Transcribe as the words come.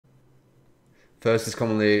First is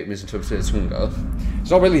commonly misinterpreted as hunger. It's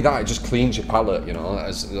not really that, it just cleans your palate, you know,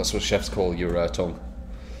 that's what chefs call your tongue.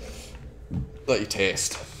 Let you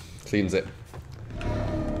taste. Cleans it.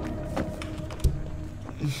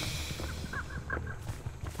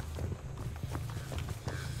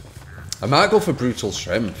 I might go for brutal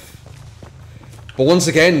strength. But once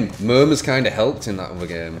again, murmurs kind of helped in that other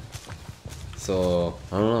game. So,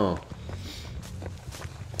 I don't know.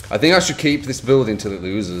 I think I should keep this build until it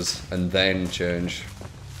loses, and then change.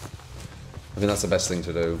 I think that's the best thing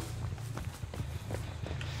to do.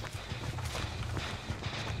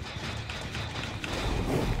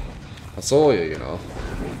 I saw you, you know.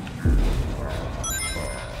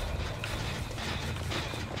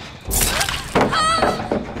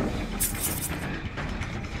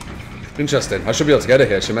 Interesting. I should be able to get her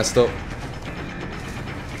here. She messed up.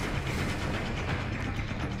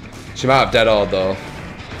 She might have dead hard though.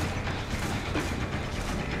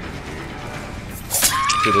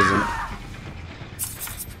 She doesn't.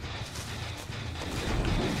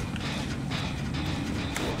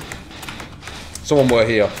 Someone were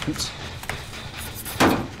here. Oops.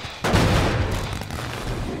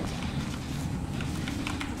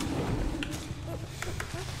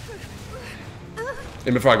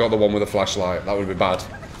 Even if I got the one with a flashlight, that would be bad.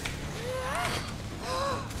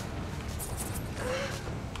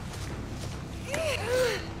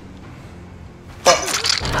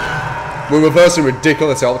 We're reversing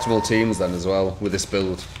ridiculously optimal teams then as well with this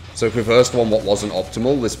build. So if we reversed one what wasn't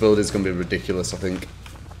optimal, this build is going to be ridiculous, I think.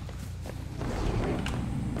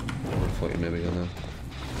 I thought you maybe gonna.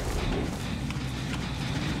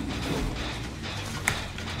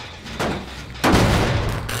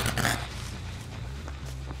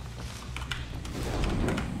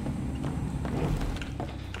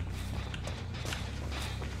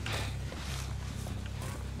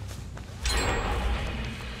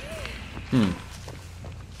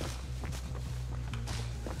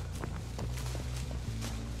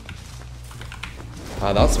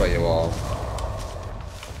 Ah, that's where you are.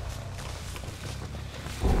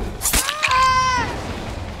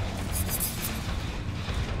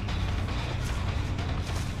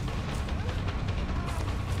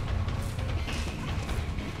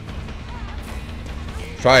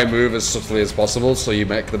 Try and move as subtly as possible so you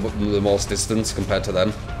make the most distance compared to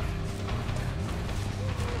them.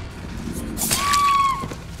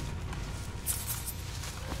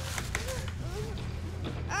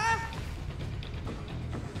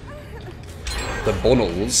 The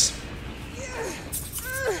bunnels.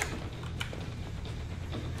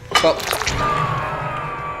 Well.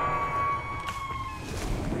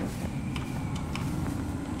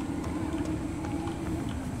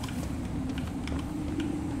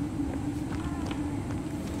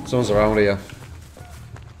 Someone's around here.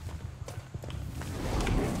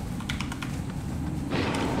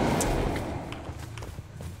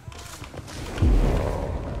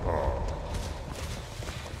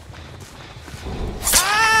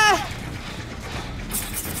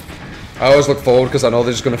 I always look forward because I know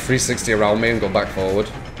they're just going to 360 around me and go back forward.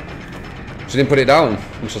 She didn't put it down.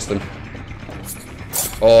 Interesting.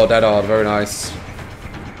 Oh, dead hard. Very nice.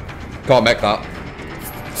 Can't make that.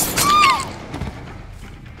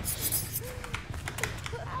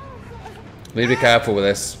 Need to be careful with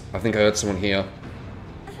this. I think I heard someone here.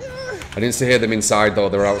 I didn't hear them inside though.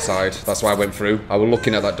 They were outside. That's why I went through. I was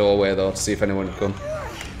looking at that doorway though to see if anyone would come.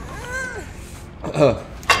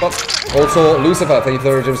 Also, Lucifer, thank you for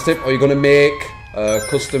the original tip. Are you going to make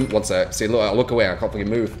custom... One sec. See, look, I look away. I can't fucking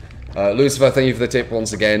move. Lucifer, thank you for the tip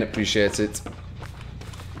once again. Appreciate it.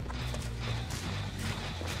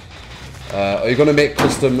 Are you going to make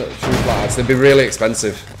custom true flats? They'd be really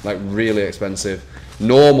expensive. Like, really expensive.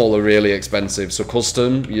 Normal are really expensive. So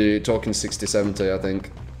custom, you're talking 60, 70, I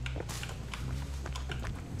think.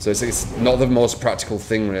 So it's not the most practical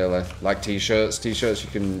thing, really. Like t-shirts. T-shirts you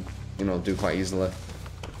can, you know, do quite easily.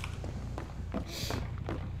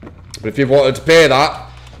 But if you wanted to pay that,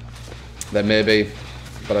 then maybe,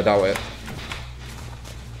 but I doubt it.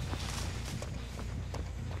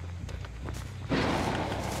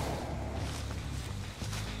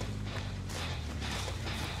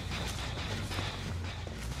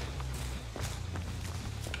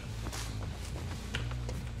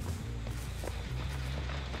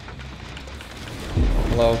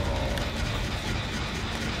 Hello.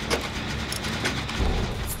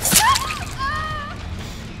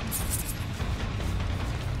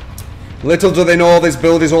 Little do they know this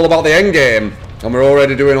build is all about the end game, and we're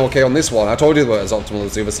already doing okay on this one. I told you that as optimal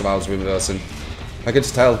as the other survivors were reversing. I could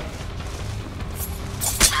just tell.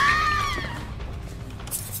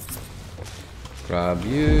 Grab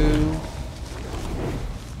you.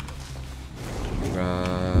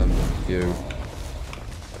 you.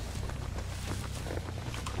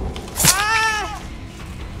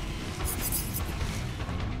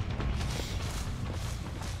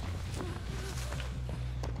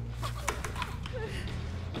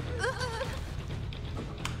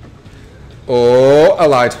 Oh, I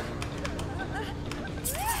lied.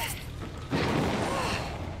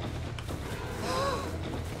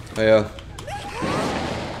 Yeah.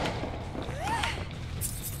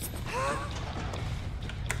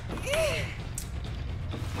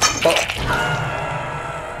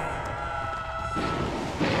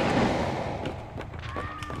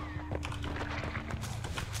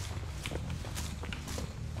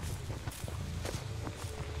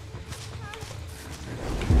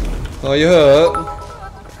 Oh, you hurt?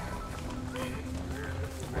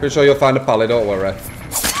 Pretty sure you'll find a pally, don't worry.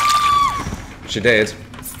 She did.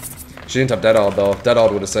 She didn't have Dead Hard though. Dead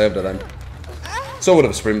Hard would have saved her then. So would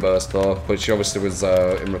have Sprint Burst though, but she obviously was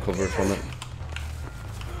in recovery from it.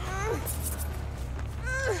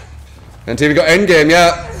 And TV got Endgame,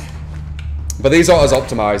 yeah. But these aren't as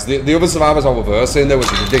optimised. The other survivors I were versing, they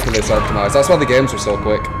was ridiculously optimised. That's why the games were so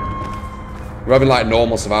quick. We're having like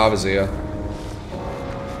normal survivors here.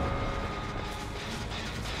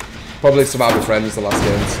 Probably Survivor Friends, the last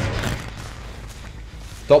games.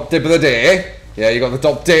 Top tip of the day. Yeah, you got the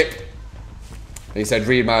top tip. And he said,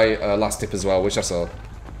 read my last tip as well, which I saw.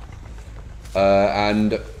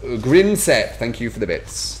 And Grin Set, thank you for the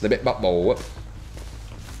bits. The bit back bowl.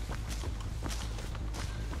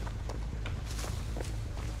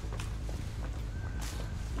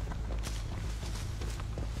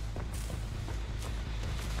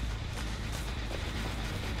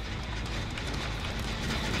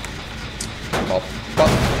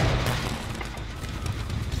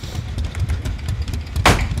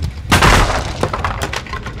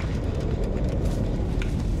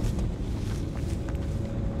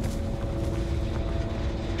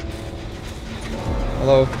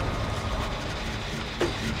 Hello.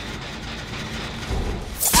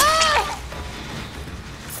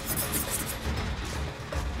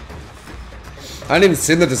 I hadn't even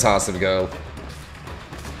seen the decisive girl.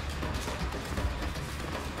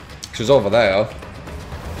 She's over there.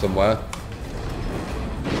 Somewhere.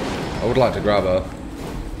 I would like to grab her.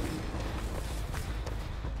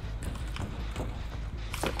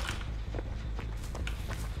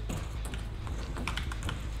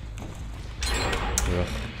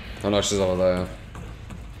 Oh no, she's over there.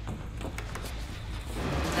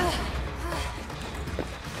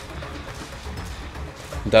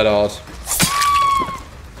 Dead Hard.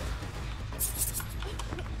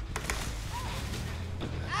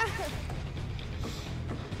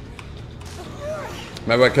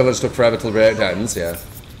 Remember when killers took forever till raid ends? Yeah.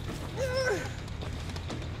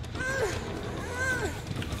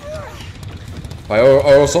 I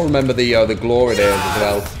also remember the glory days as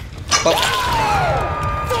well. Oh.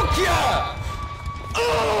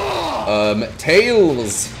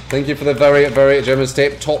 Tails, thank you for the very, very generous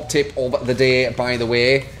tip. Top tip of the day, by the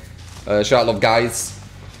way. Shout out, love guys.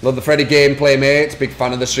 Love the Freddy gameplay, mate. Big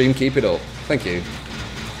fan of the stream. Keep it up. Thank you.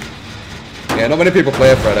 Yeah, not many people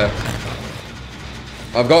play Freddy.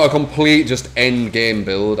 I've got a complete just end game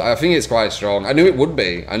build. I think it's quite strong. I knew it would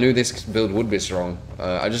be. I knew this build would be strong.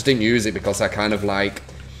 I just didn't use it because I kind of like.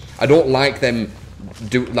 I don't like them.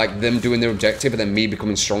 Them doing their objective and then me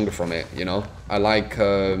becoming stronger from it, you know? I like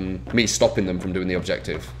me stopping them from doing the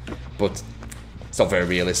objective, but it's not very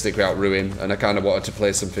realistic without Ruin, and I kind of wanted to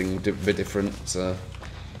play something a bit different, so...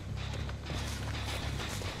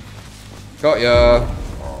 Got ya!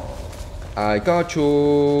 I got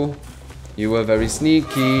you! You were very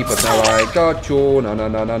sneaky, but now I got you! Na na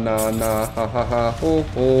na na na na, ha ha ha, ho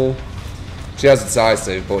ho. She has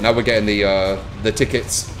decisive, but now we're getting the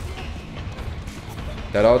tickets.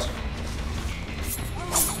 Dead Hard.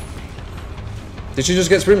 Did she just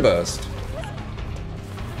get Sprint Burst?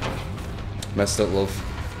 Messed up, love.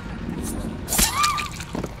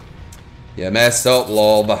 Yeah, messed up,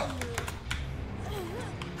 love.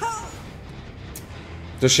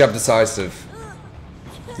 Does she have decisive?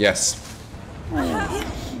 Yes.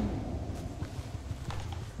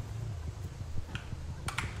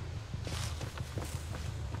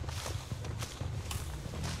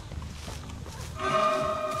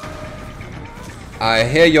 I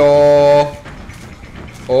hear you.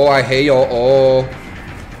 Oh, I hear you. Oh,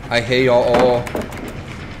 I hear you. Oh.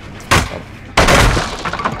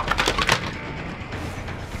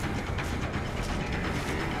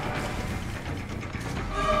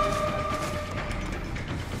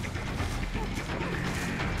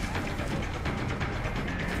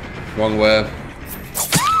 Wrong way.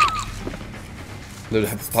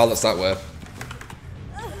 The pallet's that way.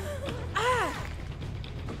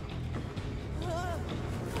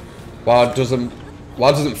 Why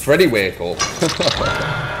doesn't Freddy wake up?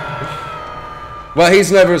 Well,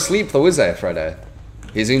 he's never asleep though, is he, Freddy?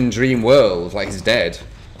 He's in dream world, like he's dead.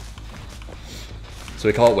 So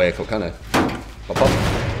he can't wake up, can he?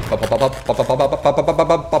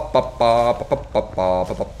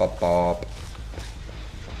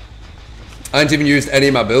 I haven't even used any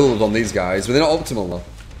of my builds on these guys, but they're not optimal though.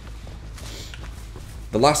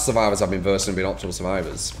 The last survivors I've been versing have been optimal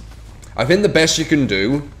survivors. I think the best you can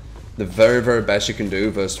do, the very, very best you can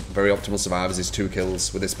do versus very optimal survivors is 2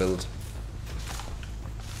 kills with this build.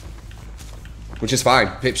 Which is fine,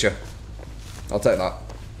 picture. I'll take that.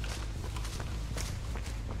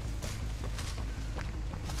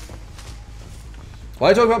 Why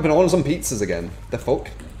are you talking about bananas on pizzas again? The fuck?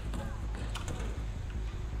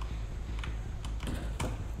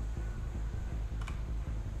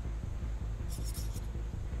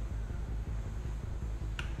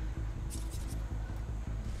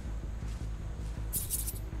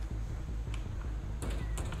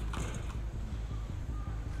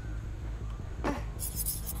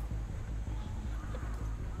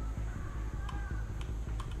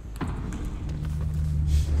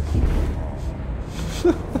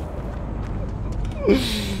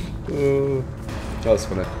 That was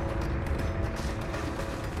funny.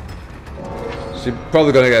 She's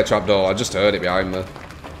probably gonna get a trapdoor. I just heard it behind me.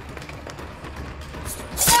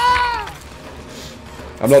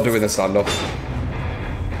 I'm not doing the stand-up.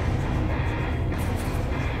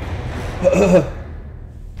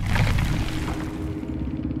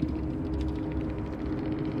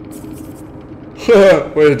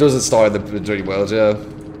 Where it doesn't start in the dream world, yeah.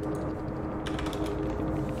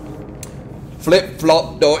 Flip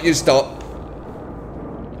flop, don't you stop.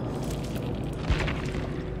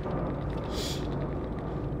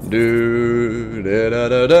 Do da da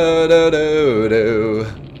da da da do do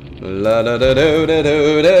la da da do da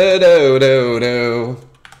do da do do do.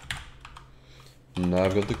 And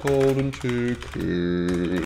I've got the golden ticket.